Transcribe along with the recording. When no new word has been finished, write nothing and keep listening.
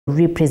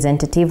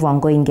Representative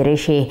Wangui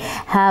Ngirici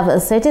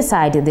have set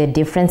aside their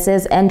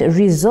differences and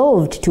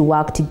resolved to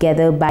work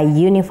together by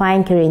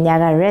unifying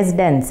Kirinyaga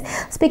residents.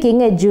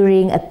 Speaking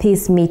during a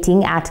peace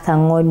meeting at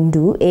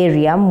Kangondu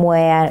area,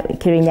 Mwea,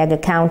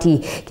 Kirinyaga County,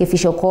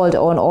 Kibicho called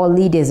on all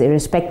leaders,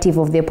 irrespective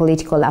of their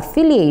political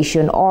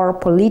affiliation or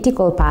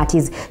political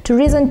parties, to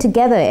reason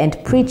together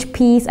and preach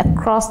peace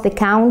across the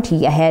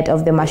county ahead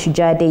of the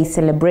Mashujaa Day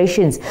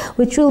celebrations,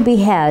 which will be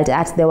held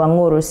at the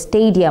Waiguru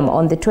Stadium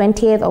on the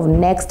 20th of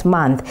next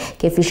month.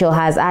 Kibicho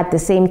has at the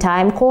same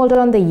time called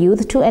on the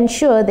youth to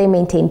ensure they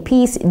maintain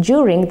peace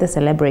during the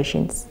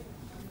celebrations.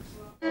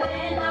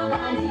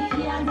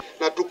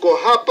 Na tuko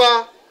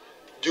hapa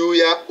juu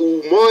ya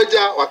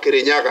umoja wa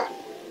Kirinyaga.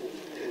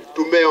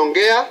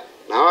 Tumeongea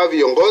na hawa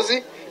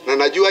viongozi na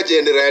najua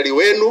jenerali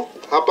wenu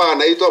hapa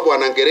anaitwa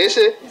Bwana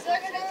Ngirici.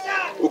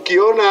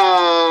 Ukiona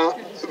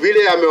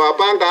vile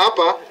amewapanga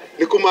hapa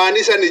ni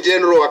kumaanisha ni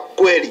general wa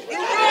kweli.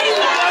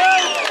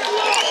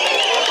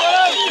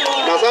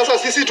 Na sasa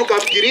sisi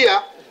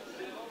tukafikiria,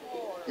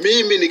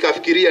 mimi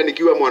nikafikiria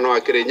nikiwa mwana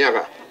wa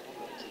Kirinyaga,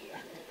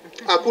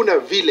 hakuna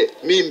vile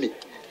mimi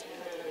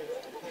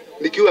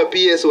nikiwa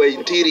PS wa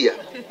interior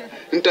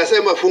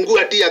nitasema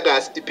fungua tear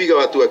gas ipiga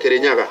watu wa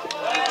Kirinyaga.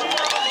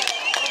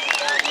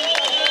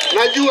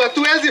 Najua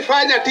tuwezi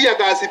fanya tear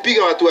gas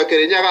ipiga watu wa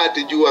Kirinyaga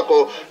ati juu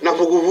wako na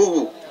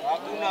vuguvugu.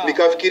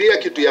 Nikafikiria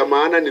kitu ya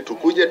maana ni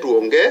tukuje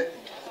tuongee,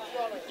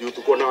 juu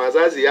tuko na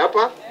wazazi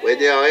hapa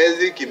wenye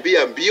hawezi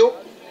kimbia mbio.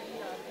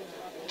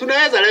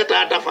 Tunaweza leta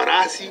hata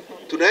farasi,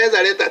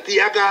 tunaweza leta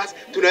tear gas,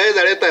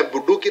 tunaweza leta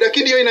bunduki,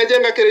 lakini hiyo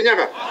inajenga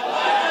Kirinyaga?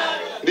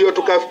 Ndio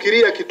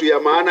tukafikiria kitu ya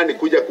maana ni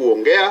kuja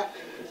kuongea.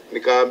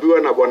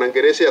 Nikaambiwa na Bwana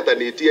Ngirici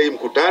ataniitia hii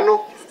mkutano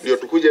ndio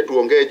tukuje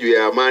tuongee juu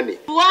ya amani.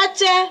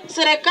 Tuache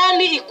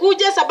serikali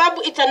ikuje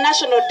sababu it's a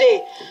national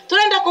day.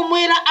 Tunaenda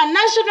kumwira a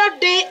national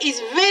day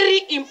is very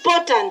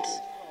important.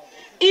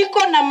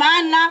 Iko na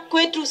maana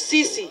kwetu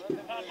sisi.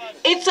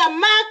 It's a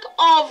mark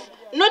of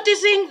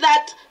noticing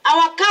that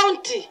our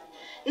county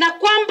na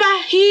kwamba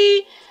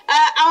hii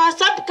our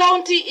sub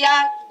county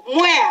ya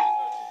Mwea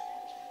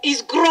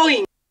is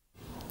growing.